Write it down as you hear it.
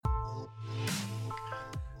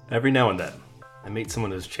Every now and then, I meet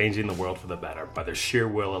someone who's changing the world for the better by their sheer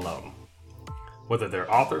will alone. Whether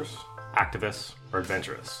they're authors, activists, or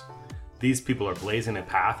adventurers, these people are blazing a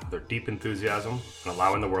path with their deep enthusiasm and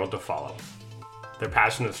allowing the world to follow. Their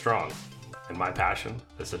passion is strong, and my passion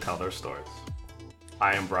is to tell their stories.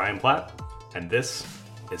 I am Brian Platt, and this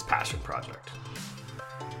is Passion Project.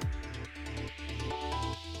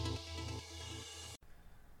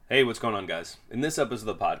 Hey, what's going on, guys? In this episode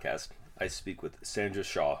of the podcast, I speak with Sandra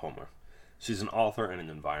Shaw Homer. She's an author and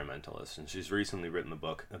an environmentalist, and she's recently written the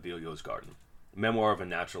book Avilio's Garden, a memoir of a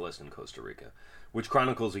naturalist in Costa Rica, which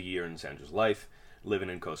chronicles a year in Sandra's life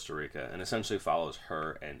living in Costa Rica and essentially follows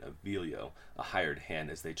her and Avilio, a hired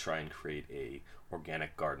hand, as they try and create a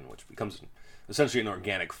organic garden, which becomes essentially an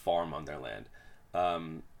organic farm on their land.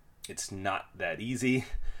 It's not that easy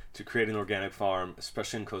to create an organic farm,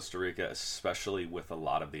 especially in Costa Rica, especially with a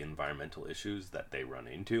lot of the environmental issues that they run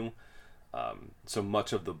into. So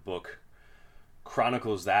much of the book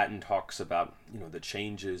chronicles that and talks about, the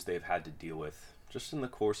changes they've had to deal with just in the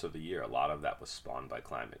course of a year. A lot of that was spawned by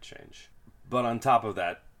climate change. But on top of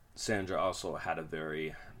that, Sandra also had a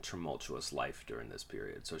very tumultuous life during this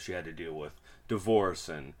period. So she had to deal with divorce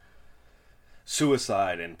and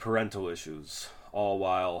suicide and parental issues, all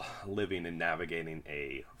while living and navigating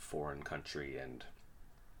a foreign country and,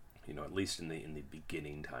 at least in the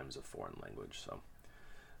beginning times of foreign language. So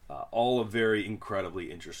all a very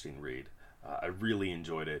incredibly interesting read. I really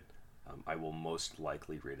enjoyed it. I will most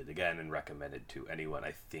likely read it again and recommend it to anyone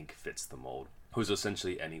I think fits the mold, who's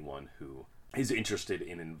essentially anyone who is interested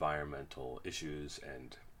in environmental issues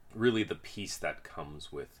and really the peace that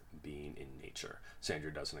comes with being in nature.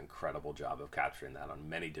 Sandra does an incredible job of capturing that on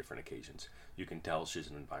many different occasions. You can tell she's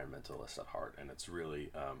an environmentalist at heart, and it's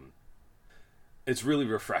really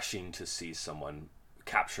refreshing to see someone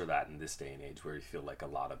capture that in this day and age where you feel like a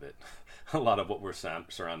lot of what we're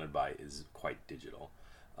surrounded by is quite digital.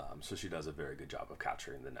 So she does a very good job of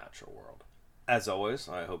capturing the natural world. As always,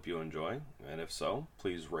 I hope you enjoy, and if so,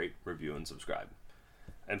 please rate, review, and subscribe.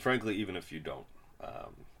 And frankly, even if you don't,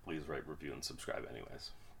 please rate, review, and subscribe anyways.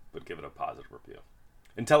 But give it a positive review.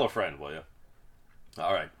 And tell a friend, will you?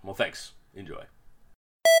 All right, well, thanks. Enjoy.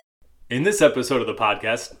 In this episode of the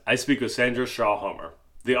podcast, I speak with Sandra Shaw Homer,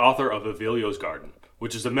 the author of Avilio's Garden,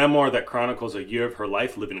 which is a memoir that chronicles a year of her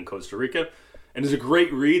life living in Costa Rica, and is a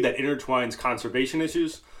great read that intertwines conservation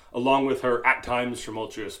issues along with her, at times,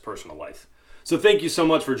 tumultuous personal life. So thank you so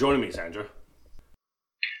much for joining me, Sandra.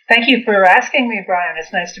 Thank you for asking me, Brian.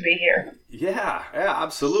 It's nice to be here. Yeah,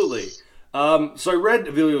 absolutely. So I read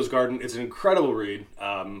Avilio's Garden. It's an incredible read.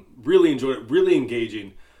 Really enjoyed it, really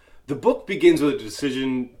engaging. The book begins with a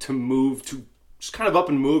decision to move to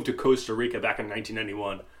Costa Rica back in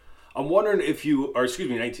 1991.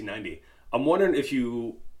 1990. I'm wondering if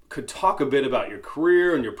you could talk a bit about your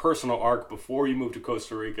career and your personal arc before you moved to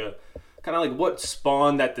Costa Rica. Kind of like what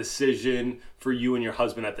spawned that decision for you and your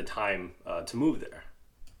husband at the time to move there?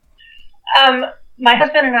 My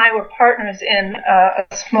husband and I were partners in a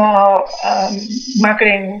small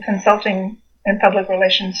marketing, consulting, and public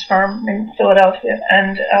relations firm in Philadelphia,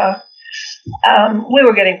 and we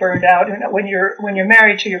were getting burned out. When you're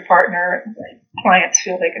married to your partner, clients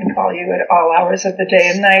feel they can call you at all hours of the day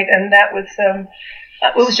and night, and that was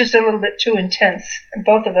it was just a little bit too intense.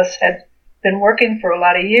 Both of us had been working for a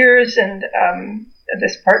lot of years, and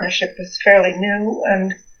this partnership was fairly new,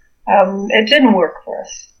 and it didn't work for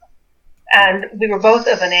us. And we were both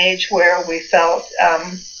of an age where we felt,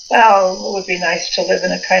 it would be nice to live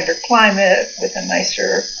in a kinder climate with a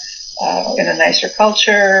nicer, in a nicer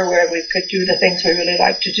culture where we could do the things we really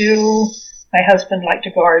like to do. My husband liked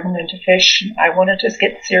to garden and to fish. I wanted to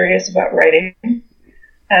get serious about writing.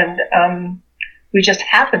 And we just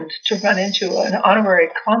happened to run into an honorary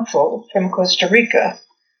consul from Costa Rica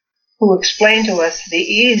who explained to us the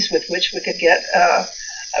ease with which we could get a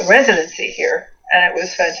residency here. And it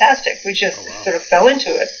was fantastic. We just sort of fell into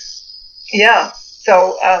it. Yeah.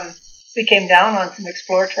 So we came down on some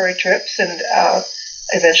exploratory trips and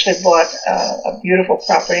eventually bought a beautiful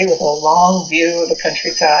property with a long view of the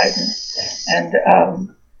countryside. And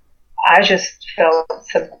I just felt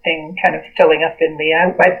something kind of filling up in me.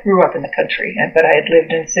 I grew up in the country, but I had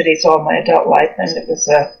lived in cities all my adult life, and it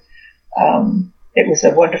was a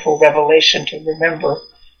wonderful revelation to remember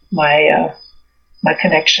my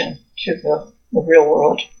connection to the real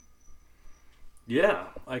world. Yeah,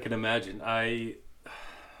 I can imagine. I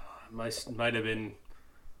might have been,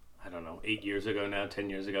 8 years ago now, 10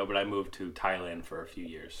 years ago, but I moved to Thailand for a few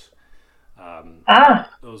years.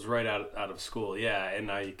 It was right out of school, yeah, and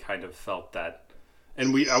I kind of felt that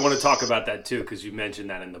And I want to talk about that too, because you mentioned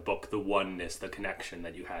that in the book, the oneness, the connection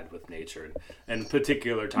that you had with nature, and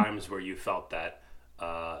particular times where you felt that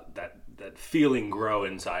that feeling grow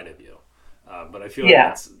inside of you. But I feel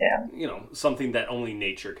like it's something that only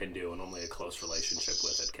nature can do, and only a close relationship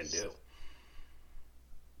with it can do.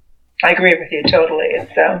 I agree with you totally.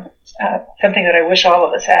 It's something that I wish all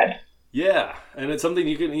of us had. Yeah, and it's something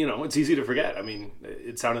you can, it's easy to forget. I mean,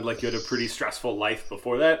 it sounded like you had a pretty stressful life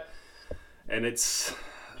before that. And it's,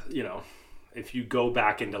 if you go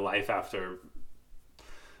back into life after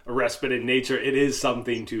a respite in nature, it is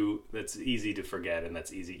something that's easy to forget, and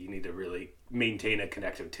that's easy. You need to really maintain a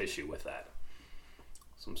connective tissue with that.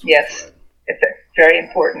 Yes, it's very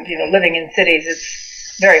important. Living in cities,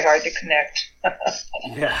 it's very hard to connect.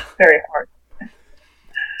 Yeah. Very hard.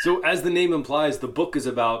 So as the name implies, the book is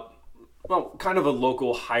about, kind of a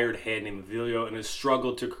local hired hand named Viljo and his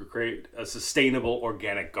struggle to create a sustainable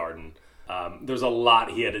organic garden. There's a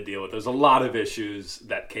lot he had to deal with. There's a lot of issues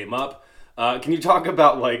that came up. Can you talk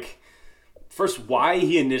about, first, why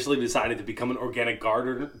he initially decided to become an organic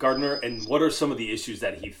gardener, and what are some of the issues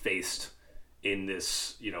that he faced in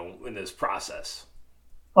this, in this process?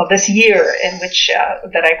 Well, this year in which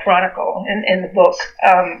that I chronicle in the book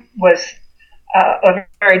was a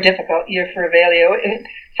very difficult year for Viljo.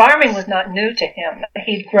 Farming was not new to him.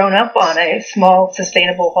 He'd grown up on a small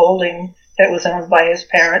sustainable holding that was owned by his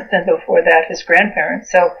parents, and before that his grandparents.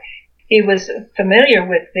 So he was familiar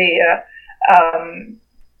with the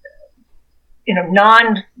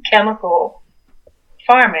non-chemical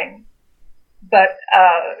farming, but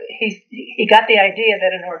he got the idea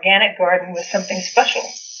that an organic garden was something special.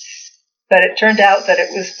 But it turned out that it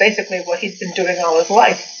was basically what he'd been doing all his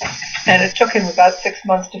life, and it took him about 6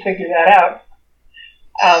 months to figure that out.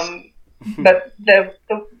 But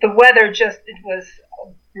the weather it was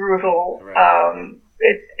brutal. Right.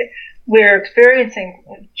 We're experiencing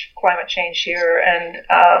climate change here,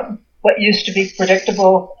 and what used to be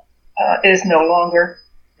predictable is no longer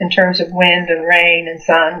in terms of wind and rain and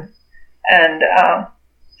sun. And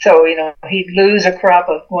so, he'd lose a crop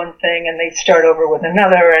of one thing and they'd start over with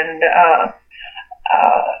another. And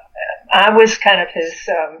I was kind of his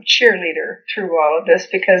cheerleader through all of this,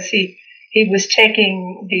 because he was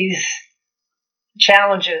taking these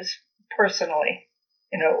challenges personally.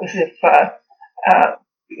 It was if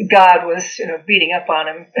God was, beating up on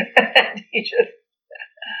him. And he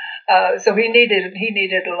just, so he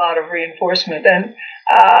needed a lot of reinforcement. And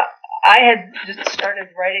I had just started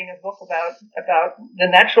writing a book about the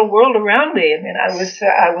natural world around me. I mean,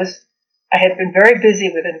 I had been very busy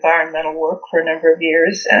with environmental work for a number of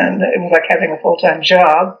years, and it was like having a full-time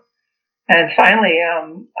job. And finally,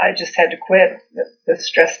 I just had to quit. The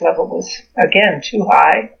stress level was, again, too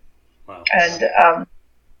high. Wow.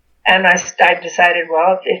 And I decided,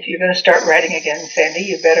 well, if you're going to start writing again, Sandy,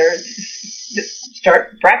 you better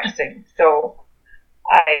start practicing. So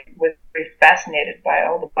I was very fascinated by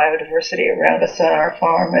all the biodiversity around us on our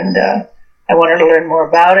farm, and I wanted to learn more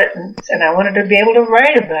about it, and I wanted to be able to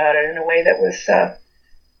write about it in a way that was,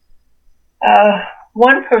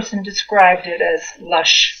 one person described it as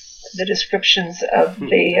lush. The descriptions of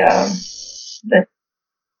the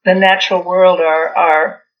natural world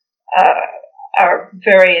are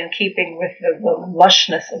very in keeping with the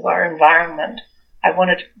lushness of our environment. I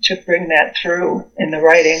wanted to bring that through in the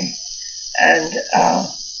writing. And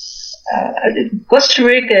Costa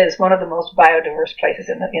Rica is one of the most biodiverse places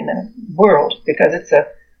in the world, because it's a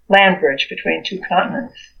land bridge between two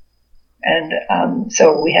continents. And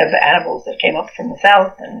so we have animals that came up from the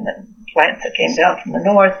south and plants that came down from the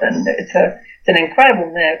north, and it's an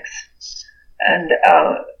incredible mix. And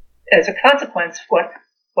as a consequence, what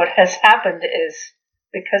has happened is,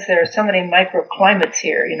 because there are so many microclimates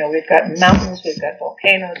here, we've got mountains, we've got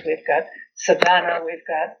volcanoes, we've got savanna, we've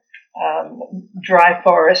got dry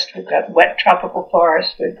forest, we've got wet tropical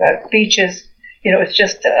forest, we've got beaches. It's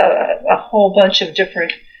just a whole bunch of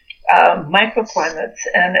different microclimates,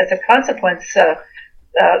 and as a consequence,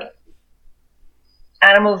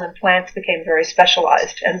 animals and plants became very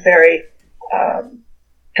specialized and very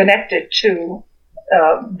connected to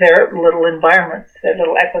their little environments, their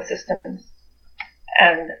little ecosystems.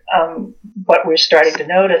 And what we're starting to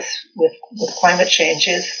notice with climate change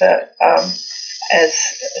is that as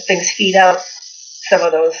things heat up, some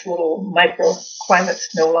of those little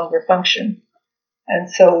microclimates no longer function. And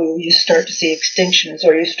so you start to see extinctions,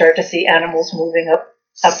 or you start to see animals moving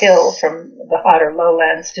uphill from the hotter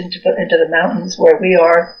lowlands into the mountains where we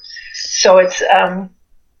are. So it's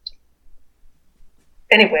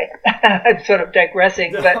anyway. I'm sort of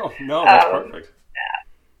digressing, but no, that's perfect.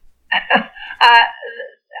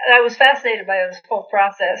 I was fascinated by this whole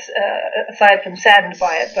process, aside from saddened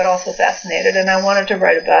by it, but also fascinated, and I wanted to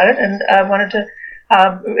write about it, and I wanted to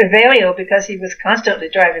Evelio, because he was constantly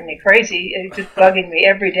driving me crazy, just bugging me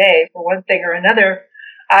every day for one thing or another.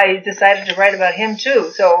 I decided to write about him too,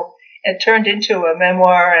 so it turned into a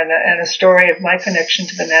memoir and a story of my connection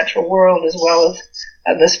to the natural world, as well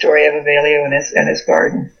as the story of Evelio and his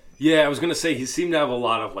garden. Yeah, I was gonna say he seemed to have a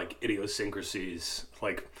lot of like idiosyncrasies,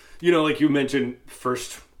 like like you mentioned,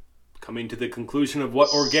 first coming to the conclusion of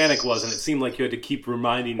what organic was, and it seemed like you had to keep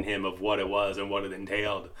reminding him of what it was and what it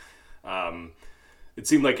entailed. It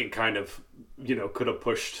seemed like it kind of, could have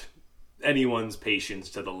pushed anyone's patience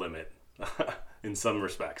to the limit in some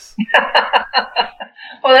respects.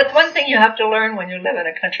 Well, that's one thing you have to learn when you live in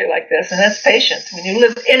a country like this, and that's patience. When you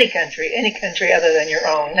live in any country other than your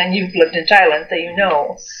own, and you've lived in Thailand, so you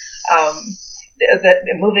know that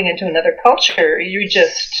moving into another culture, you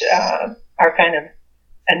just are kind of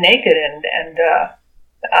naked and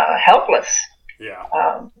helpless. Yeah,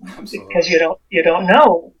 because you don't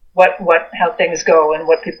know how things go and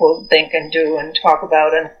what people think and do and talk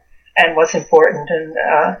about and what's important. And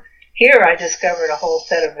here I discovered a whole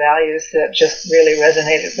set of values that just really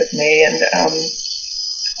resonated with me. And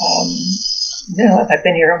I've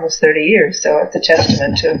been here almost 30 years, so it's a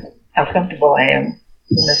testament to how comfortable I am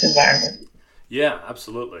in this environment. Yeah,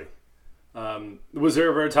 absolutely. Was there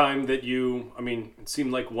ever a time that it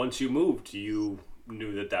seemed like once you moved, you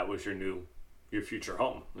knew that was your future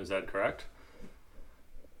home? Is that correct?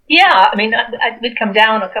 Yeah, we'd come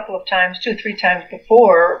down a couple of times, 2-3 times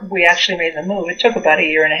before we actually made the move. It took about a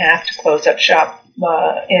year and a half to close up shop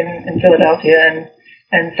in Philadelphia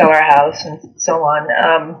and sell our house and so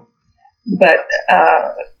on. But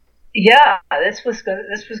this was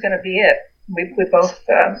going to be it. We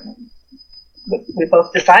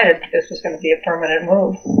both decided this was going to be a permanent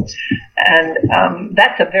move, and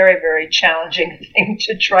that's a very, very challenging thing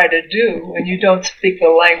to try to do when you don't speak the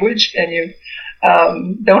language and you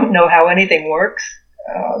don't know how anything works.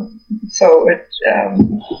 So it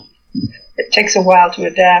takes a while to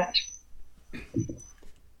adapt.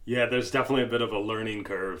 Yeah, there's definitely a bit of a learning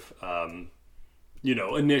curve.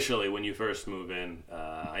 Initially when you first move in,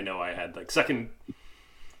 I know I had like second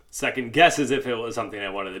guesses if it was something I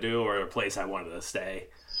wanted to do or a place I wanted to stay.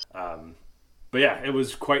 But yeah, it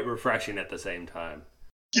was quite refreshing at the same time.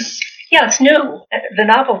 Yeah, it's new. The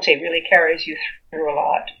novelty really carries you through a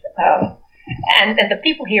lot. And the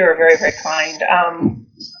people here are very, very kind.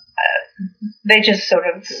 They just sort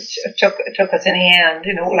of took us in hand,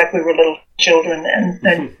 like we were little children,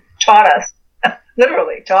 and taught us,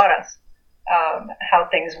 literally taught us how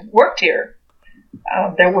things worked here.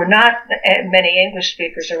 There were not many English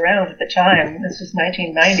speakers around at the time. This was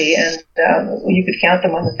 1990, and you could count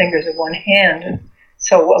them on the fingers of one hand. And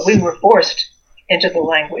so we were forced into the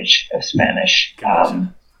language of Spanish.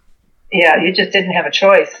 Gotcha. You just didn't have a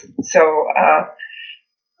choice. So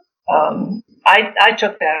I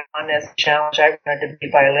took that on as a challenge. I wanted to be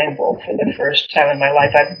bilingual for the first time in my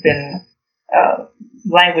life. I've been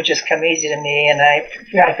languages come easy to me, and I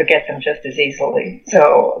forget them just as easily.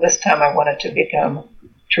 So this time I wanted to become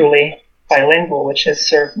truly bilingual, which has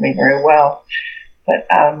served me very well. But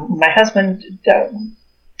my husband,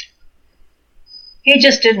 he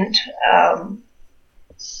just didn't.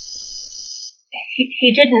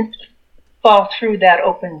 He didn't fall through that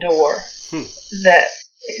open door. That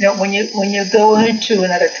when you go into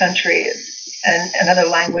another country and another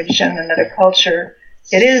language and another culture,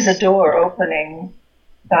 it is a door opening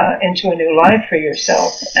into a new life for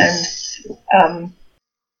yourself. And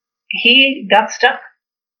he got stuck.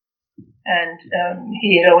 And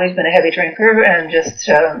he had always been a heavy drinker, and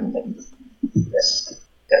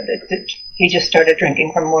he just started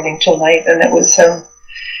drinking from morning till night, and it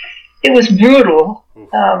was brutal.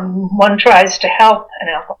 One tries to help an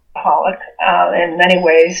alcoholic in many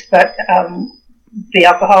ways, but the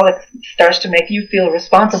alcoholic starts to make you feel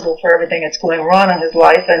responsible for everything that's going wrong in his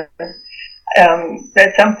life, and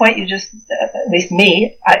at some point you just, at least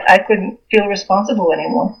me, I couldn't feel responsible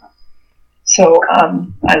anymore. So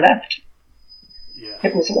I left. Yeah.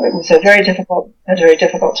 It was a very difficult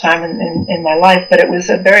time in my life, but it was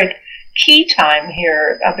a very key time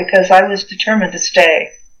here because I was determined to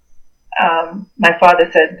stay. My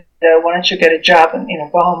father said, "Why don't you get a job and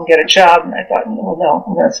go home and get a job?" And I thought, "Well, no,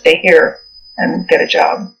 I'm going to stay here and get a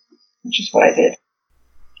job," which is what I did.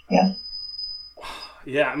 Yeah.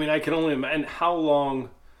 Yeah, I can only imagine how long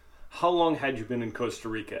had you been in Costa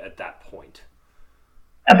Rica at that point?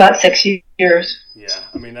 About 6 years. Yeah,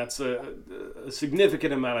 that's a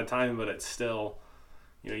significant amount of time, but it's still,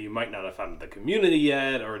 you might not have found the community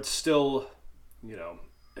yet, or it's still,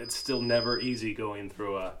 it's still never easy going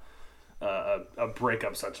through a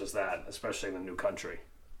breakup such as that, especially in a new country.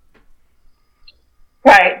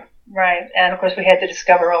 Right, right. And of course, we had to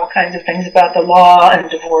discover all kinds of things about the law and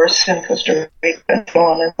divorce in Costa Rica and so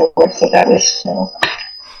on and so forth. So that was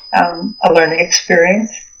a learning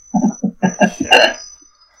experience. Yeah,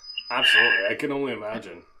 absolutely. I can only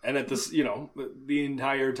imagine. And at this, the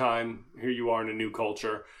entire time, here you are in a new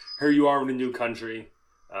culture, here you are in a new country.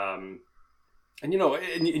 And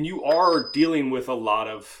you are dealing with a lot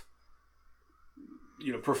of,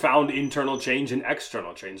 profound internal change and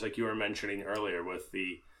external change, like you were mentioning earlier with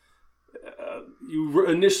the, you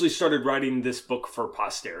initially started writing this book for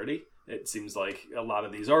posterity. It seems like a lot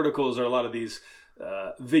of these articles or a lot of these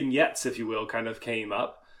vignettes, if you will, kind of came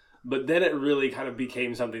up. But then it really kind of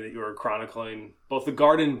became something that you were chronicling, both the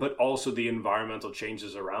garden, but also the environmental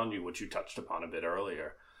changes around you, which you touched upon a bit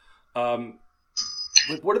earlier.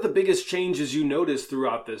 What are the biggest changes you noticed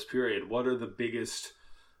throughout this period? What are the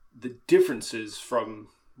differences from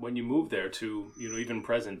when you moved there to, even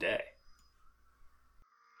present day?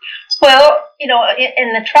 Well,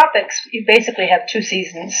 in the tropics, you basically have two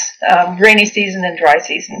seasons, rainy season and dry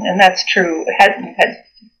season. And that's true. It has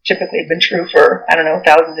typically been true for,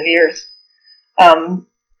 thousands of years.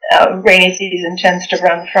 Rainy season tends to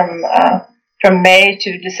run from May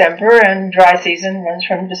to December, and dry season runs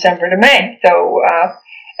from December to May. So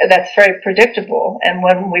that's very predictable. And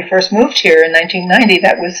when we first moved here in 1990,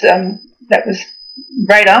 that was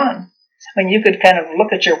right on. I mean, you could kind of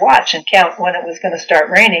look at your watch and count when it was going to start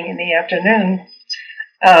raining in the afternoon.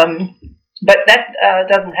 But that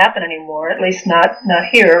doesn't happen anymore, at least not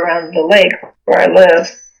here around the lake where I live.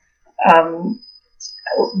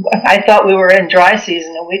 I thought we were in dry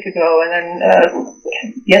season a week ago, and then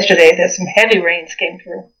yesterday there's some heavy rains came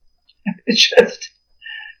through. It's just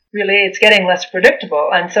really, it's getting less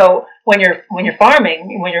predictable. And so when you're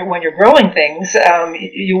farming, when you're growing things,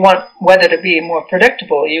 you want weather to be more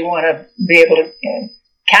predictable. You want to be able to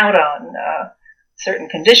count on certain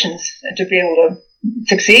conditions to be able to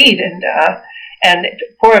succeed. And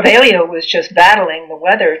poor Avelio was just battling the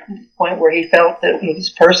weather to the point where he felt that it was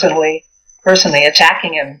personally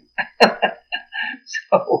attacking him.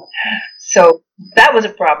 So that was a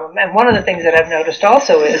problem. And one of the things that I've noticed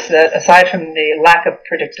also is that aside from the lack of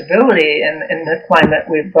predictability in the climate,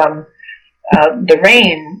 we've the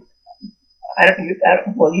rain.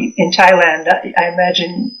 In Thailand, I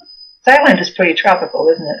imagine Thailand is pretty tropical,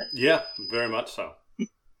 isn't it? Yeah, very much so.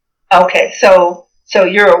 Okay, so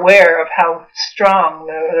you're aware of how strong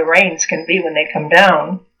the rains can be when they come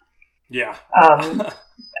down. Yeah.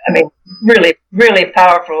 I mean, really, really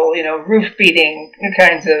powerful, roof-beating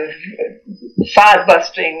kinds of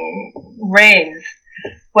fog-busting rains.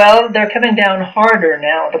 Well, they're coming down harder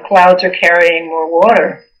now. The clouds are carrying more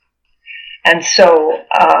water. And so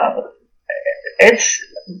it's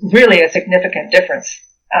really a significant difference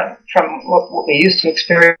from what we used to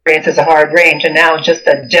experience as a hard rain to now just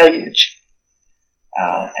a deluge.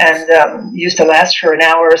 And used to last for an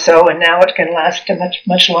hour or so, and now it can last much,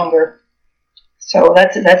 much longer. So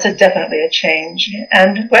that's definitely a change.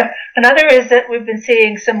 And another is that we've been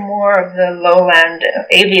seeing some more of the lowland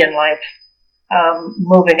avian life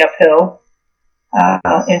moving uphill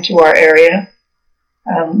into our area.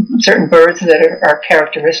 Certain birds that are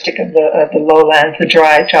characteristic of the lowland, the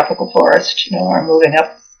dry tropical forest, are moving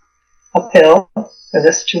uphill because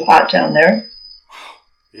it's too hot down there.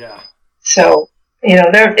 Yeah. So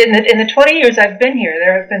there in the 20 years I've been here,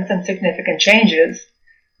 there have been some significant changes.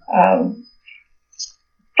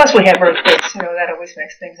 Plus, we have earthquakes. That always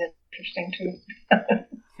makes things interesting too.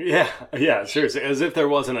 Yeah, seriously, as if there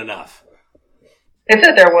wasn't enough. If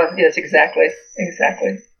there was, yes, exactly.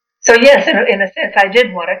 So yes, in a sense, I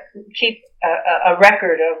did want to keep a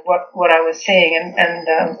record of what I was seeing and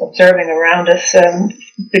observing around us,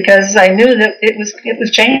 because I knew that it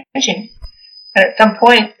was changing. And at some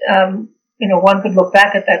point, one could look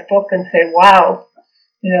back at that book and say, "Wow,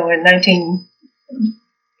 in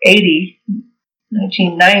 1990,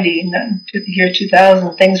 to the year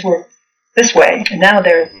 2000, things were this way, and now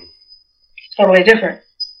they're totally different."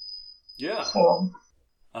 Yeah. So.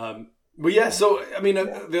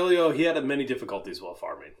 Avelio, he had many difficulties while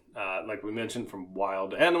farming. Like we mentioned, from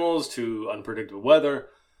wild animals to unpredictable weather.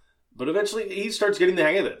 But eventually he starts getting the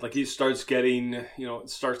hang of it. Like he starts getting,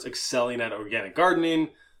 starts excelling at organic gardening.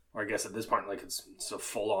 Or I guess at this point, like it's a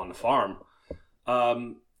full-on farm.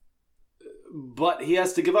 But he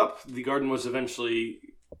has to give up. The garden was eventually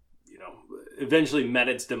met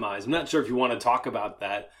its demise. I'm not sure if you want to talk about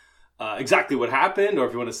that, exactly what happened, or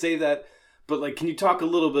if you want to say that. But can you talk a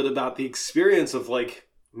little bit about the experience of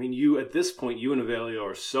you at this point, you and Avelio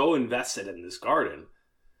are so invested in this garden.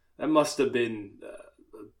 That must have been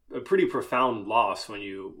a pretty profound loss when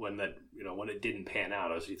it didn't pan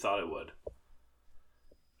out as you thought it would.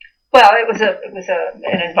 Well, it was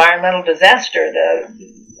an environmental disaster.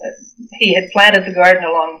 He had planted the garden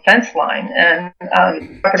along the fence line, and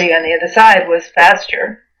the property on the other side was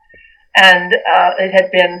pasture, and it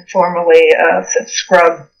had been formerly a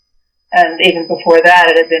scrub, and even before that,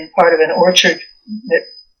 it had been part of an orchard that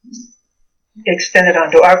extended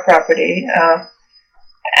onto our property,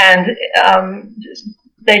 and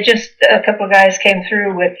a couple of guys came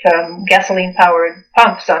through with gasoline-powered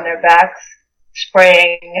pumps on their backs,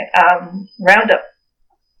 spraying Roundup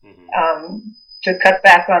to cut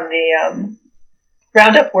back on the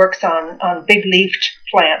Roundup works on big-leafed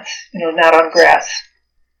plants, not on grass.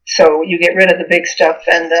 So you get rid of the big stuff,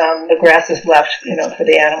 and the grass is left, for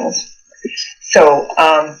the animals. So,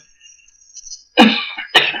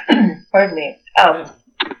 pardon me.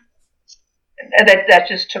 That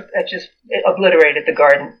just obliterated the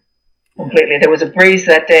garden completely. There was a breeze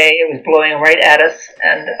that day; it was blowing right at us,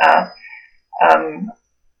 and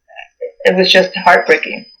it was just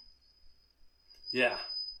heartbreaking. Yeah.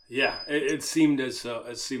 It seemed as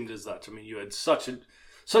that. I mean, you had such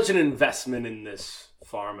an investment in this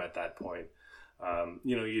farm at that point.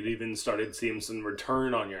 You'd even started seeing some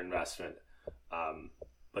return on your investment,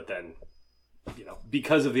 but then,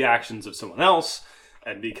 because of the actions of someone else,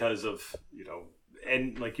 and because of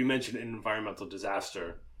and like you mentioned, an environmental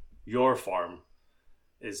disaster, your farm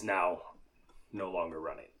is now no longer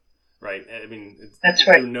running. Right? I mean, that's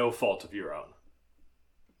right. Through no fault of your own.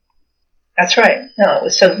 That's right. No, it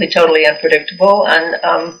was simply totally unpredictable. And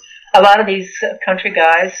a lot of these country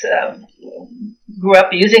guys grew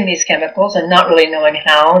up using these chemicals and not really knowing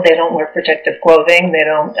how. They don't wear protective clothing. They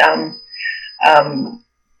don't,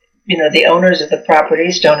 the owners of the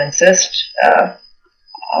properties don't insist.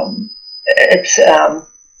 It's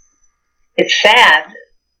sad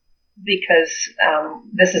because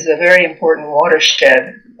this is a very important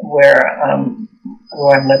watershed where I'm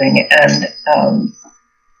living, and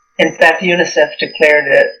in fact, UNICEF declared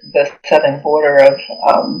it the southern border of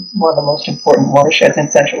one of the most important watersheds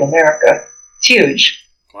in Central America. It's huge.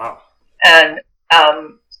 Wow! And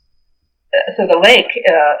so the lake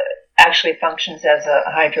actually functions as a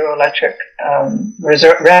hydroelectric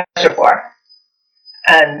reservoir,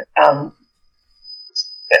 and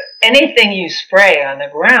anything you spray on the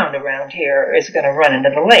ground around here is going to run into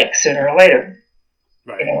the lake sooner or later.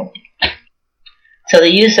 Right. So the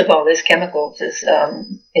use of all these chemicals is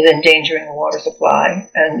endangering the water supply,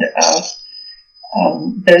 and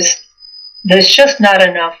there's just not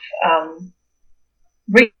enough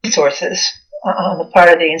resources on the part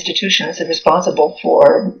of the institutions that are responsible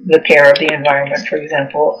for the care of the environment, for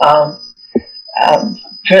example,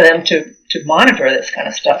 for them to monitor this kind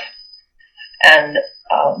of stuff. And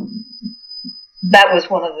that was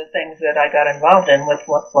one of the things that I got involved in with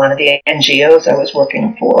one of the NGOs I was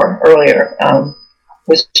working for earlier,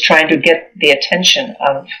 was trying to get the attention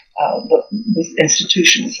of these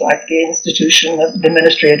institutions, like the institution of the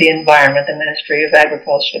Ministry of the Environment, the Ministry of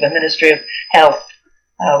Agriculture, the Ministry of Health.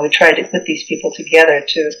 We tried to put these people together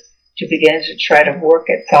to begin to try to work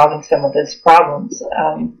at solving some of these problems.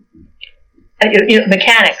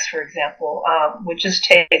 Mechanics, for example, would just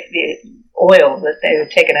take the oil that they had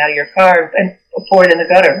taken out of your car and pour it in the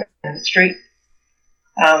gutter in the street.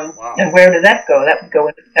 Wow. And where did that go? That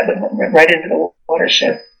went right into the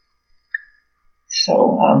watershed.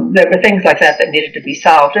 So there were things like that needed to be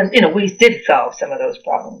solved, and we did solve some of those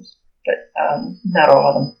problems, but not all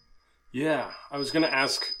of them. Yeah, I was going to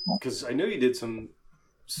ask, because I know you did some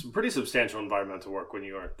pretty substantial environmental work when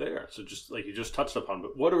you were there. So just like you just touched upon,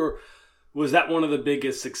 but was that one of the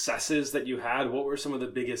biggest successes that you had? What were some of the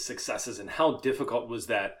biggest successes, and how difficult was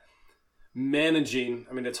that managing?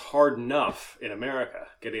 I mean, it's hard enough in America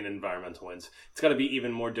getting environmental wins. It's got to be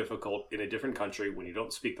even more difficult in a different country when you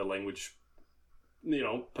don't speak the language,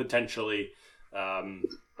 potentially.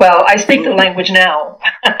 Well, I speak the language now.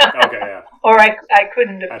 Okay, yeah. Or I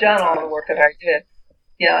couldn't have done all the work that I did.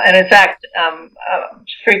 Yeah, and in fact,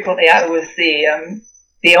 frequently I was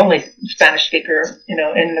the only Spanish speaker, in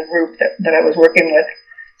the group that I was working with.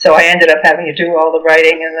 So I ended up having to do all the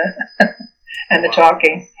writing and the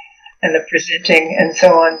talking and the presenting and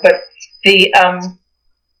so on. But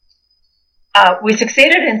we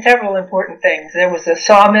succeeded in several important things. There was a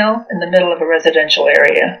sawmill in the middle of a residential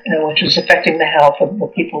area, which was affecting the health of the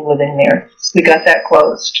people living there. We got that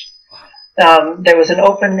closed. There was an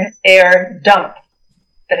open air dump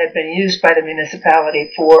that had been used by the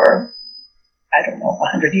municipality for,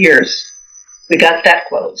 100 years. We got that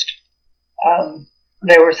closed.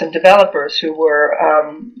 There were some developers who were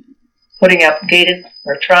putting up gated,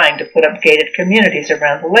 or trying to put up gated communities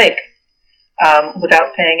around the lake,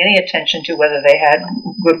 without paying any attention to whether they had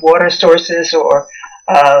good water sources or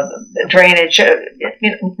drainage.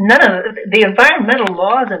 None of the environmental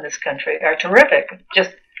laws in this country are terrific.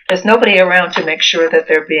 Just there's nobody around to make sure that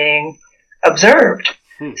they're being observed.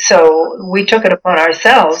 So we took it upon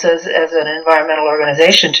ourselves as an environmental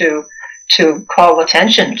organization to call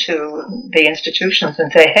attention to the institutions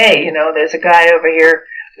and say, hey, there's a guy over here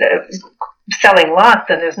selling lots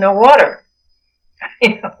and there's no water.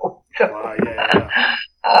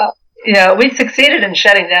 We succeeded in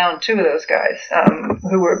shutting down two of those guys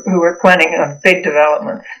who were planning on big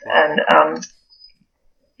developments, and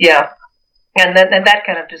and that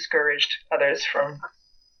kind of discouraged others from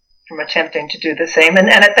attempting to do the same. And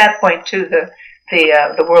at that point too, the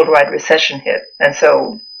worldwide recession hit, and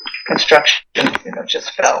so construction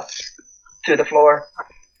just fell through the floor.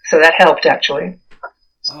 So that helped actually.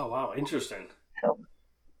 Oh wow, interesting. So.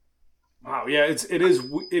 Wow, yeah, it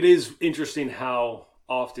is interesting how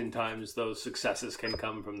oftentimes those successes can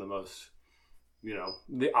come from the most,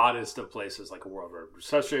 the oddest of places, like a worldwide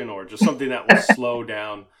recession or just something that will slow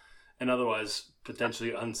down an otherwise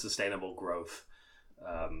potentially unsustainable growth.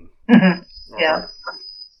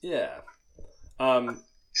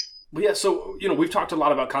 So we've talked a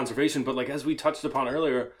lot about conservation, but like as we touched upon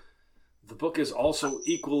earlier, the book is also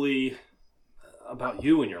equally about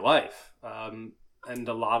you and your life. And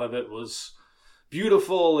a lot of it was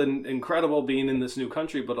beautiful and incredible being in this new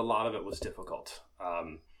country, but a lot of it was difficult.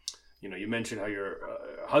 You mentioned how your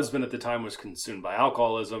husband at the time was consumed by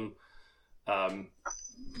alcoholism,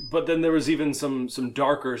 but then there was even some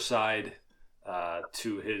darker side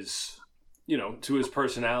to his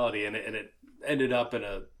personality, and it ended up in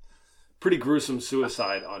a pretty gruesome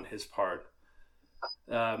suicide on his part.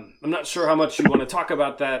 I'm not sure how much you want to talk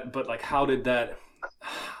about that, but like, how did that?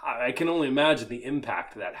 I can only imagine the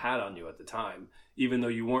impact that had on you at the time, even though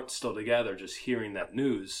you weren't still together. Just hearing that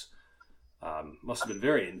news must have been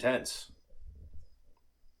very intense.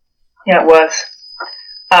 Yeah, it was.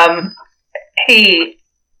 I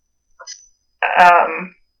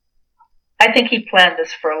think he planned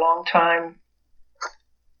this for a long time.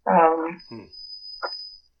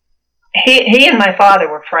 He and my father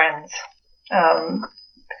were friends.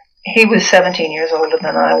 He was 17 years older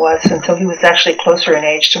than I was, and so he was actually closer in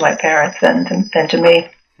age to my parents than to me.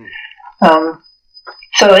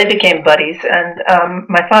 So they became buddies, and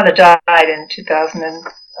my father died in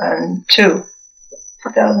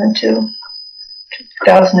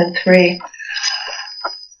 2003.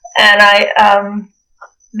 And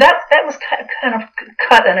that was kind of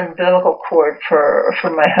cut an umbilical cord for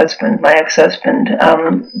my husband, my ex-husband,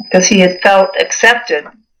 because he had felt accepted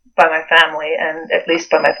by my family, and at least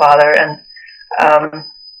by my father, and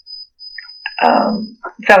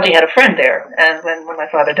felt he had a friend there. And when my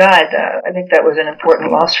father died, I think that was an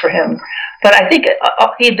important loss for him. But I think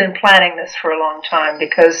he'd been planning this for a long time,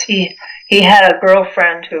 because he had a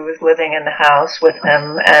girlfriend who was living in the house with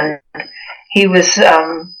him, and he was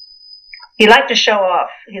he liked to show off.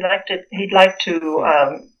 He'd like to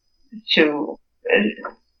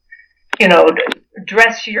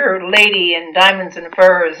dress your lady in diamonds and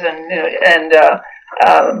furs,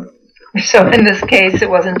 so in this case it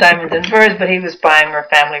wasn't diamonds and furs, but he was buying her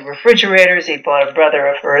family refrigerators. He bought a brother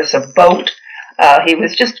of hers a boat. He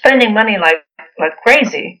was just spending money like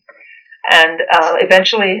crazy, and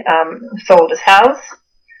eventually sold his house,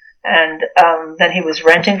 and then he was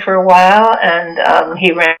renting for a while, and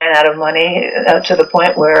he ran out of money to the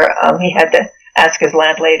point where he had to ask his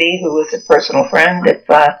landlady, who was a personal friend,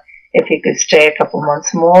 if he could stay a couple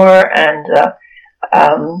months more, and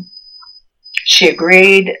she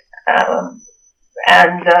agreed.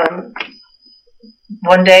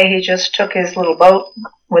 One day he just took his little boat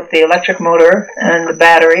with the electric motor and the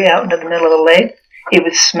battery out into the middle of the lake. He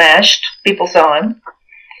was smashed. People saw him.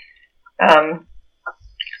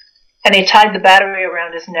 And he tied the battery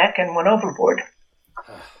around his neck and went overboard.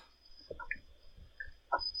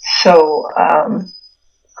 So,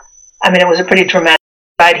 it was a pretty dramatic.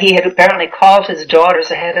 He had apparently called his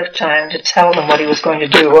daughters ahead of time to tell them what he was going to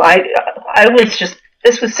do.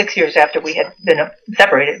 This was 6 years after we had been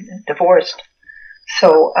separated, divorced.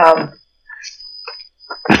 So I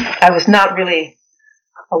was not really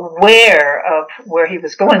aware of where he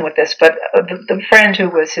was going with this, but the friend who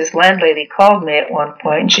was his landlady called me at one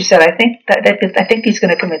point, and she said, I think he's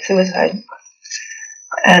going to commit suicide.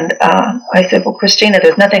 And I said, well, Christina,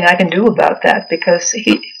 there's nothing I can do about that, because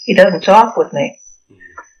he doesn't talk with me.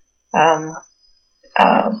 I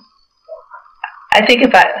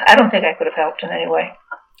don't think I could have helped in any way,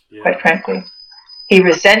 quite frankly. He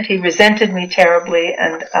resented me terribly,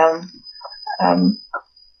 and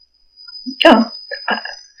you know,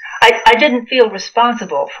 I didn't feel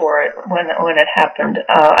responsible for it when it happened.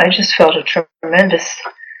 I just felt a tremendous,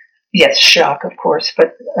 yes, shock, of course,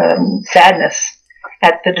 but sadness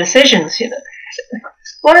at the decisions. You know,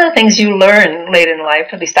 one of the things you learn late in life,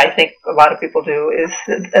 at least I think a lot of people do, is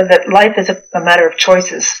that life is a matter of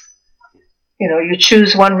choices. You know, you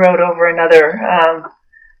choose one road over another,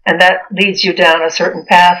 and that leads you down a certain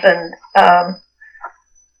path, and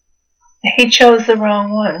he chose the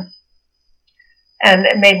wrong one. And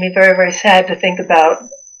it made me very, very sad to think about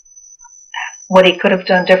what he could have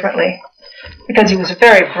done differently, because he was a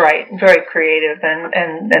very bright, very creative,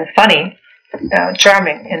 and funny,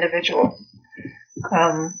 charming individual.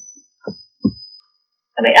 I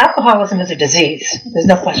mean, alcoholism is a disease. There's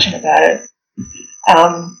no question about it.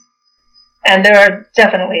 And there are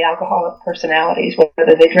definitely alcoholic personalities,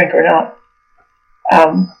 whether they drink or not.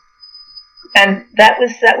 And that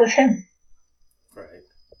was him. Right.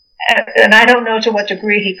 And I don't know to what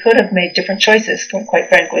degree he could have made different choices, quite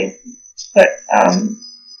frankly. But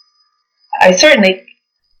I certainly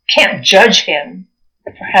can't judge him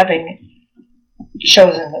for having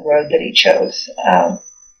chosen the road that he chose,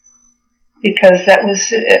 because it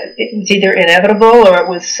was either inevitable or it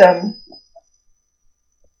was,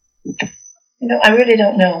 I really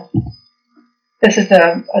don't know. This is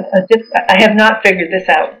I have not figured this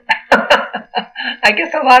out. I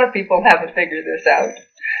guess a lot of people haven't figured this out.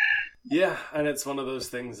 Yeah, and it's one of those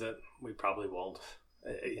things that we probably won't.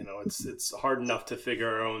 It's hard enough to figure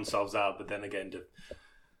our own selves out, but then again,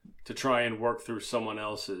 to try and work through someone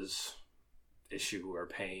else's issue or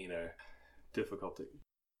pain or difficulty.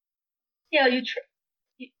 Yeah, you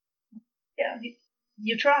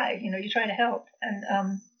try. You try to help,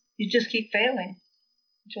 and you just keep failing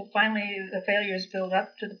until finally the failures build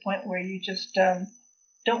up to the point where you just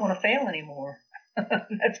don't want to fail anymore.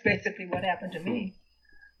 That's basically what happened to me.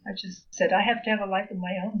 I just said, I have to have a life of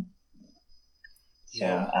my own.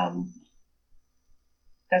 So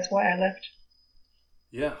that's why I left.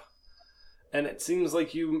 Yeah. And it seems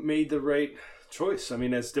like you made the right choice. I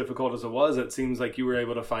mean, as difficult as it was, it seems like you were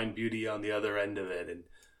able to find beauty on the other end of it. And,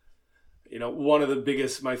 one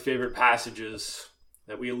of my favorite passages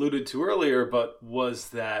that we alluded to earlier, but was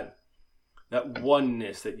that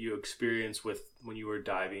oneness that you experienced with when you were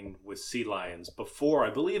diving with sea lions before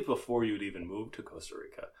you'd even moved to Costa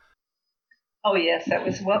Rica. Oh yes, that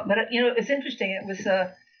was but it's interesting. It was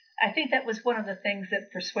I think that was one of the things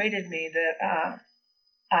that persuaded me that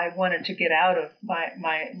I wanted to get out of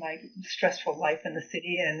my stressful life in the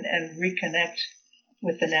city and reconnect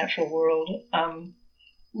with the natural world.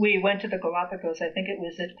 We went to the Galapagos. I think it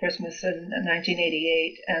was at Christmas in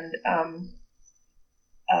 1988, and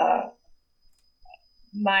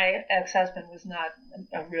my ex-husband was not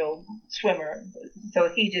a real swimmer, so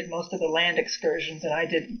he did most of the land excursions, and I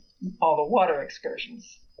did all the water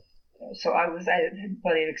excursions. So I had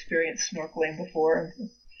plenty of experience snorkeling before.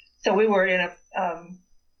 So we were in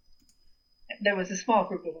there was a small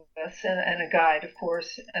group of us and a guide, of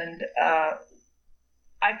course, and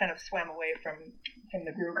I kind of swam away from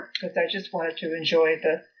the group because I just wanted to enjoy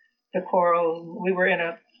the coral. We were in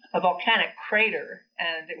a volcanic crater,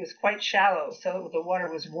 and it was quite shallow, so the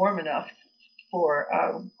water was warm enough for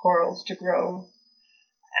corals to grow.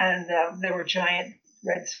 And there were giant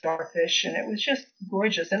red starfish, and it was just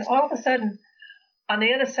gorgeous. And all of a sudden, on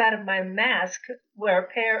the other side of my mask were a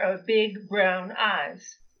pair of big brown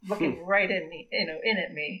eyes looking right in me, in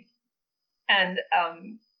at me. And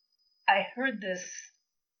I heard this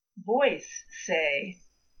voice say,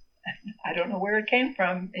 I don't know where it came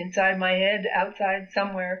from, inside my head, outside,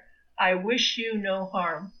 somewhere, I wish you no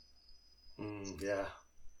harm. Yeah.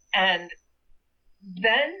 And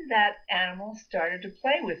then that animal started to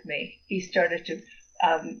play with me. He started to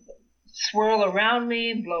swirl around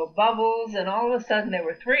me, blow bubbles, and all of a sudden there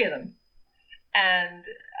were three of them. And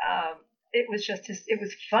it was it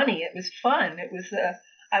was funny. It was fun. It was,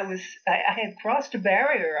 I had crossed a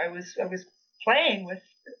barrier. I was playing with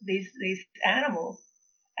these animals.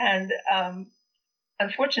 And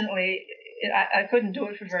unfortunately, I couldn't do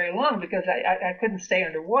it for very long because I couldn't stay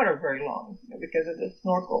underwater very long because of the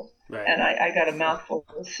snorkel. Right. And I got a mouthful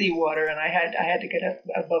of seawater, and I had to get up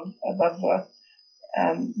above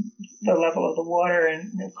the level of the water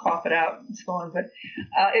and cough it out and so on. But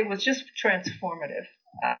it was just transformative.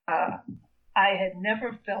 I had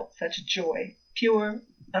never felt such joy, pure,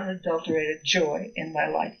 unadulterated joy in my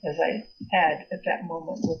life as I had at that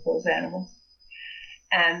moment with those animals.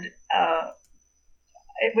 And I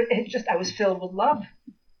was filled with love.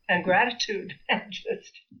 and gratitude and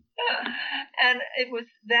just and it was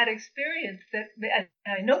that experience that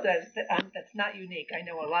I know that's not unique. I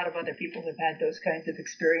know a lot of other people have had those kinds of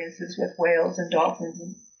experiences with whales and dolphins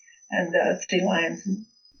and sea lions.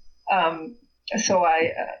 So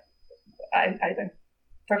I'm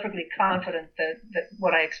perfectly confident that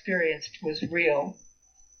what I experienced was real,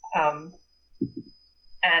 and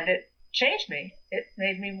it changed me. It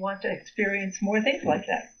made me want to experience more things like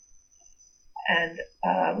that. And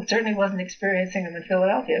certainly wasn't experiencing them in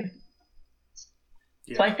Philadelphia.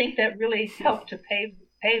 Yeah. So I think that really helped to pave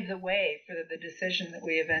the way for the decision that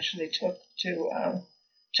we eventually took to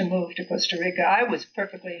move to Costa Rica. I was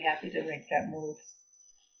perfectly happy to make that move.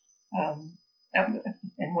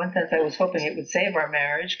 In one sense, I was hoping it would save our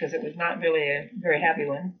marriage because it was not really a very happy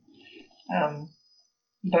one.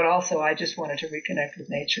 But also, I just wanted to reconnect with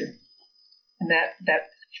nature. And that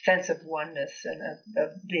sense of oneness and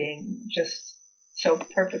of being just so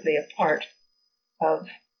perfectly a part of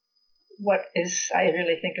what is, I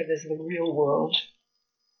really think of as the real world,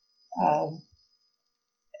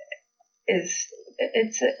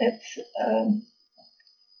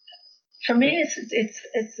 for me,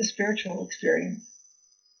 it's the spiritual experience.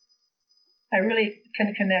 I really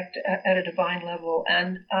can connect at a divine level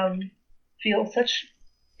and feel such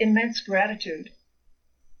immense gratitude.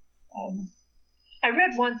 I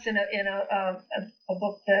read once in a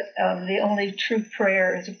book that the only true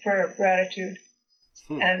prayer is a prayer of gratitude,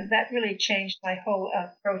 and that really changed my whole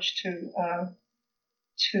approach to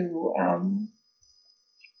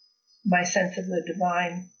my sense of the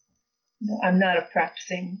divine. I'm not a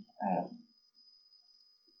practicing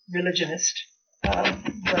religionist, but I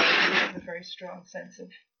have a very strong sense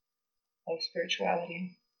of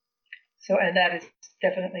spirituality. So, and that is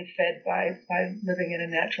definitely fed by living in a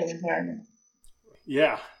natural environment.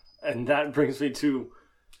 Yeah, and that brings me to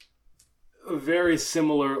a very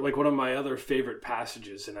similar, like one of my other favorite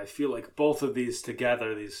passages, and I feel like both of these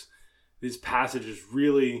together, these passages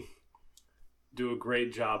really do a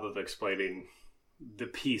great job of explaining the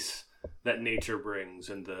peace that nature brings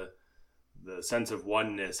and the sense of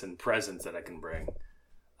oneness and presence that it can bring.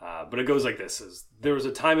 But it goes like this: there was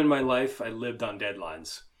a time in my life I lived on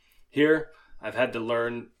deadlines. Here, I've had to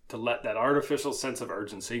learn to let that artificial sense of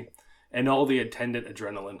urgency and all the attendant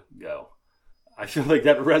adrenaline go. I feel like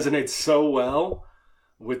that resonates so well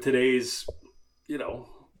with today's,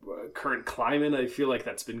 current climate. I feel like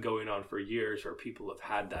that's been going on for years, where people have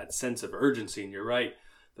had that sense of urgency. And you're right,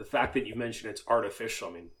 the fact that you mentioned it's artificial,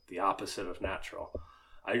 I mean, the opposite of natural.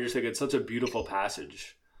 I just think it's such a beautiful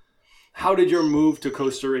passage. How did your move to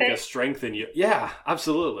Costa Rica strengthen you? Yeah,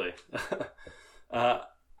 absolutely.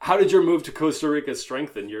 How did your move to Costa Rica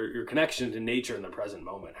strengthen your connection to nature in the present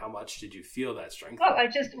moment? How much did you feel that strength? Well,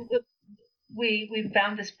 we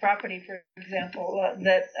found this property, for example,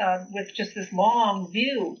 that with just this long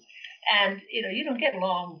view, and you don't get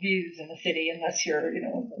long views in the city unless you're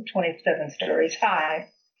 27 stories high.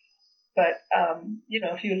 But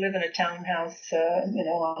if you live in a townhouse,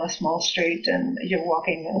 on a small street, and you're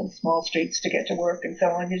walking small streets to get to work and so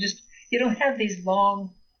on, you don't have these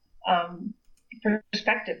long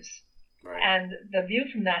perspectives. Right. And the view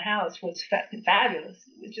from that house was fabulous.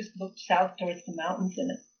 It just looked south towards the mountains, and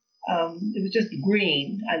it was just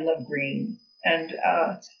green. I love green, and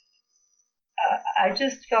I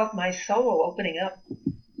just felt my soul opening up.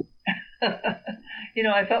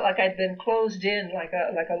 I felt like I'd been closed in, like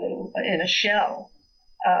a little in a shell,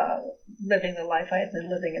 living the life I had been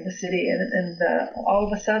living in the city, and all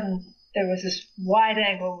of a sudden there was this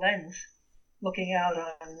wide-angle lens looking out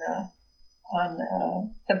on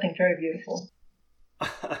something very beautiful.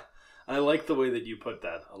 I like the way that you put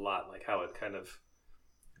that a lot, like how it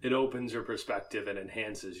opens your perspective and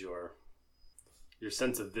enhances your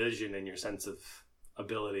sense of vision and your sense of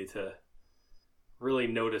ability to really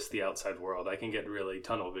notice the outside world. I can get really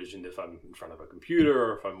tunnel visioned if I'm in front of a computer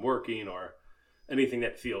or if I'm working or anything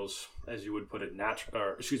that feels, as you would put it,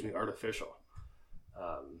 artificial.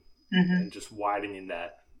 And just widening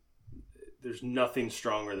that. There's nothing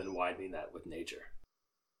stronger than widening that with nature.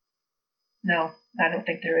 No, I don't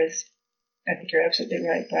think there is. I think you're absolutely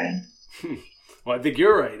right, Brian. Well, I think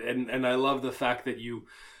you're right. And I love the fact that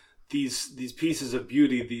these pieces of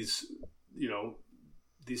beauty, these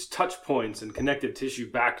touch points and connective tissue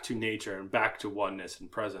back to nature and back to oneness and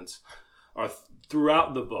presence are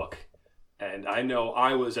throughout the book. And I know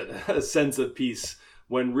I was at a sense of peace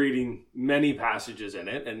when reading many passages in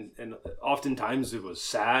it. And oftentimes it was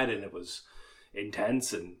sad and it was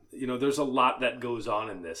intense. And, there's a lot that goes on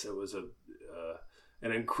in this. It was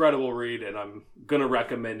an incredible read, and I'm going to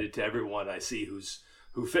recommend it to everyone I see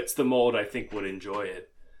who fits the mold, I think would enjoy it.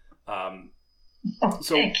 Oh,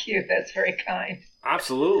 So thank you. That's very kind.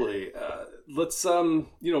 absolutely. Let's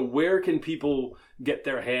where can people get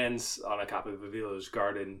their hands on a copy of Avilo's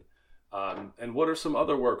Garden? And what are some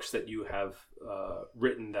other works that you have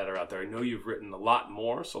written that are out there? I know you've written a lot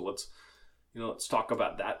more, so let's talk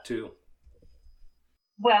about that too.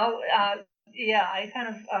 Well, yeah, I kind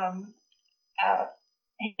of uh,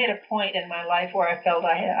 hit a point in my life where I felt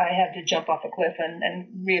I had to jump off a cliff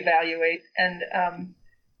and reevaluate. And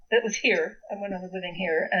it was here when I was living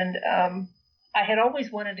here. And I had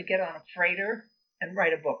always wanted to get on a freighter and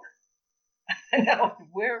write a book. Now,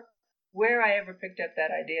 where I ever picked up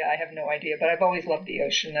that idea, I have no idea. But I've always loved the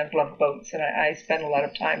ocean. I've loved boats, and I spent a lot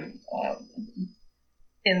of time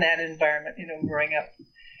in that environment, growing up.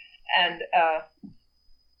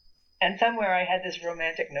 And somewhere I had this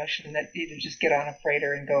romantic notion that you just get on a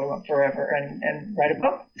freighter and go forever and write a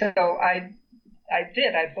book. So I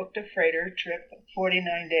did. I booked a freighter trip,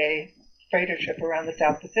 49-day freighter trip around the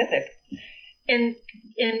South Pacific in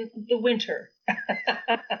the winter,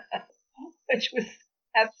 which was,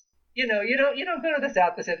 you don't go to the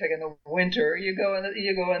South Pacific in the winter. You go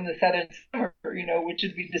in the southern summer, which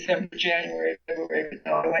would be December, January, February.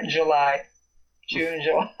 No, I went in July, June,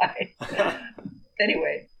 July.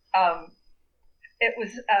 Anyway, it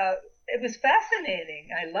was fascinating.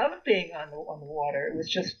 I loved being on the water. It was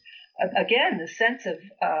just, again, the sense of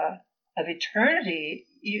eternity.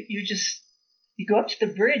 You go up to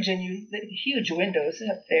the bridge and the huge windows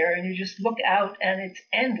up there, and you just look out, and it's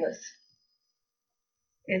endless.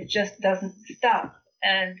 It just doesn't stop,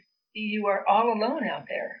 and you are all alone out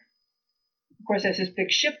there. Of course, there's this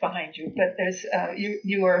big ship behind you, but there's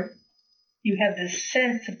you have this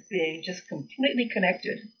sense of being just completely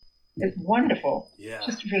connected. It's wonderful. Yeah.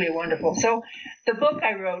 Just really wonderful. So the book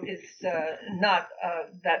I wrote is not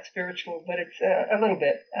that spiritual, but it's a little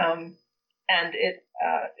bit. And it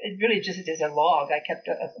really just is a log. I kept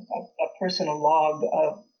a personal log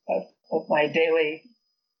of my daily,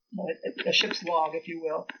 a ship's log, if you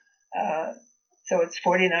will. So it's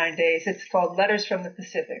 49 days. It's called Letters from the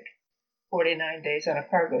Pacific, 49 Days on a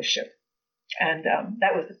Cargo Ship. And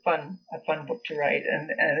that was a fun book to write, and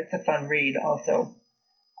it's a fun read also.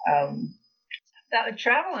 Now,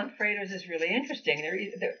 travel on freighters is really interesting.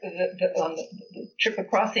 On the trip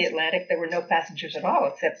across the Atlantic, there were no passengers at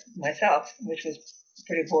all except myself, which was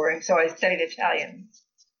pretty boring. So I studied Italian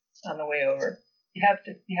on the way over. You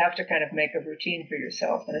have to kind of make a routine for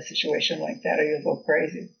yourself in a situation like that, or you'll go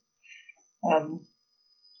crazy.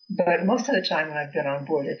 But most of the time when I've been on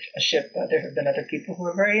board a ship, there have been other people who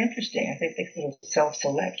are very interesting. I think they sort of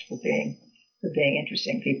self-select for being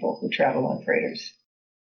interesting people who travel on freighters.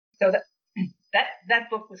 So that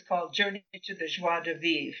book was called Journey to the Joie de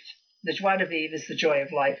Vivre. The Joie de Vivre is the joy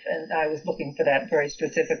of life, and I was looking for that very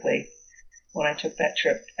specifically when I took that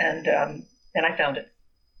trip, and I found it.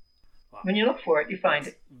 Wow. When you look for it, you find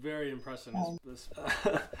it. Very impressive. I was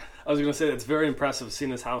going to say that's very impressive.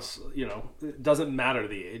 Seeing this house, it doesn't matter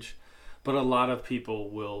the age, but a lot of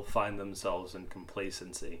people will find themselves in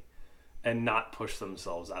complacency and not push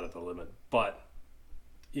themselves out of the limit. But,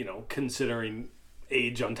 considering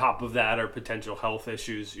age on top of that or potential health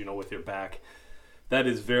issues, with your back, that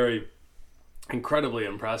is very incredibly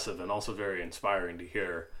impressive and also very inspiring to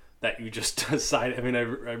hear that you just decided. I mean, I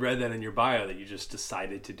read that in your bio that you just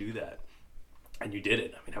decided to do that, and you did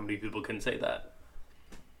it. I mean, how many people can say that?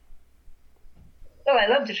 Well, I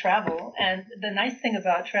love to travel, and the nice thing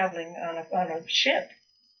about traveling on a ship,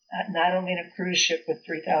 I don't mean a cruise ship with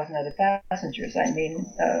 3,000 other passengers, I mean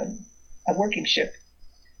a working ship,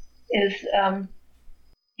 is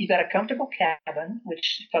you've got a comfortable cabin,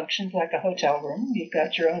 which functions like a hotel room. You've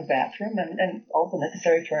got your own bathroom and all the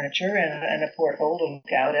necessary furniture and a porthole to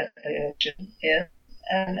look out at the ocean in,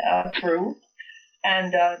 and crew.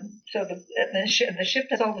 And so the ship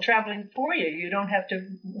does all the traveling for you. You don't have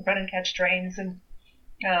to run and catch trains, and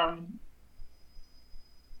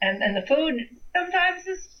the food sometimes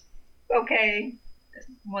is okay.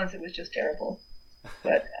 Once it was just terrible,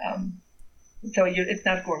 but so it's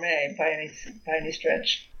not gourmet by any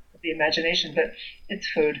stretch of the imagination, but it's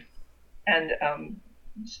food, and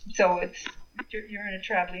so you're in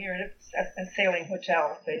a sailing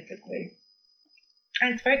hotel basically,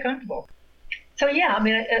 and it's very comfortable. So yeah, I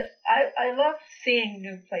mean, I love seeing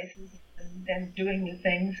new places and doing new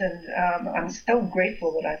things, and I'm so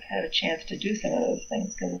grateful that I've had a chance to do some of those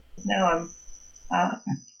things, because now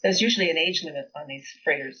there's usually an age limit on these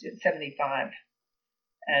freighters, 75.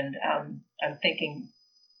 And I'm thinking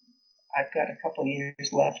I've got a couple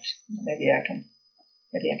years left. Maybe I can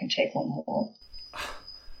take one more.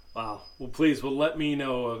 Wow. Well, please, let me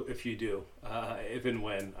know if you do, if and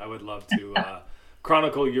when. I would love to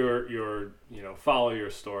chronicle your follow your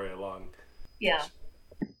story along. Yeah.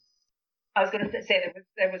 I was going to say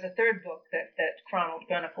there was a third book that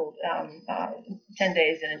chronicled 10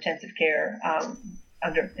 days in intensive care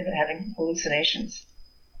under having hallucinations.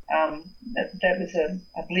 That was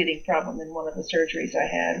a bleeding problem in one of the surgeries I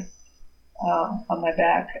had on my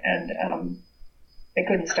back, and they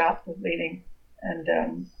couldn't stop the bleeding, and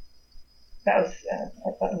that was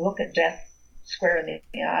a look at death square in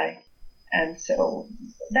the eye. And so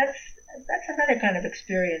that's another kind of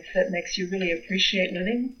experience that makes you really appreciate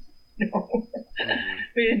living.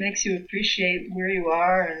 Really makes you appreciate where you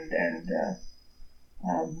are,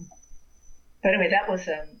 but anyway, that was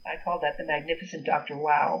I call that The Magnificent Dr.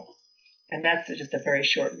 Wow, and that's just a very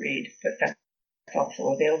short read, but that's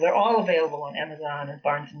also available. They're all available on Amazon and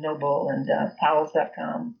Barnes and Noble and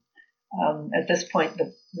Powell's.com. At this point,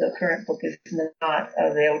 the current book is not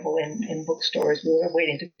available in bookstores. We're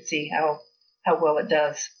waiting to see how well it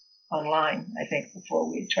does online, I think, before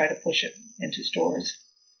we try to push it into stores.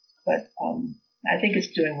 But I think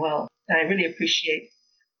it's doing well, and I really appreciate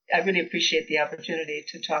the opportunity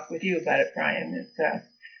to talk with you about it, Brian. It's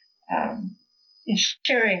in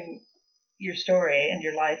sharing your story and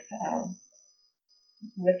your life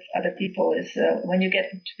with other people is when you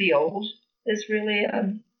get to be old is really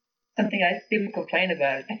something people complain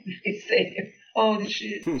about. They say, "Oh,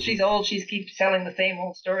 she's old. She keeps telling the same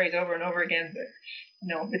old stories over and over again." But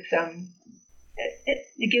it's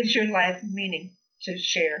it gives your life meaning to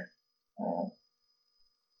share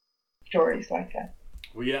stories like that.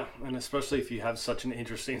 Well, yeah, and especially if you have such an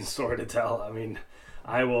interesting story to tell. I mean,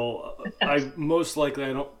 I most likely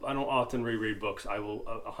I don't often reread books. I will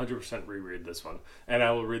 100% reread this one, and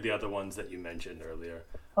I will read the other ones that you mentioned earlier.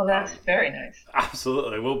 Oh, that's very nice.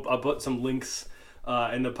 Absolutely. I'll put some links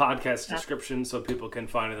in the podcast description so people can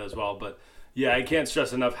find it as well. But yeah, I can't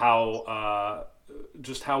stress enough how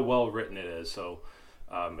well written it is. So.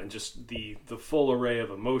 And just the full array of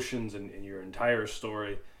emotions in your entire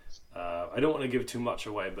story. I don't want to give too much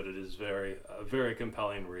away, but it is a very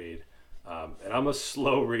compelling read. And I'm a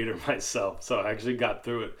slow reader myself, so I actually got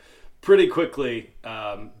through it pretty quickly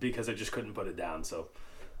because I just couldn't put it down. So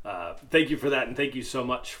thank you for that, and thank you so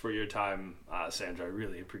much for your time, Sandra. I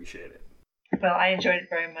really appreciate it. Well, I enjoyed it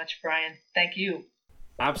very much, Brian. Thank you.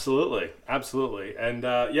 Absolutely. And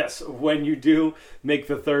yes, when you do make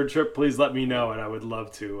the third trip, please let me know, and I would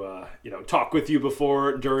love to talk with you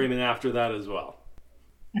before, during, and after that as well.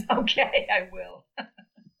 Okay, I will.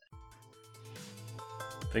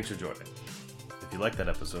 Thanks for joining. If you like that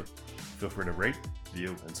episode, feel free to rate,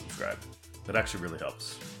 view, and subscribe. That actually really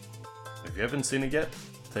helps. If you haven't seen it yet,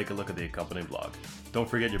 take a look at the accompanying blog. Don't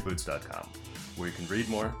forget yourboots.com, where you can read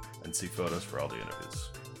more and see photos for all the interviews.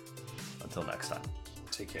 Until next time.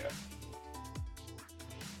 Take care.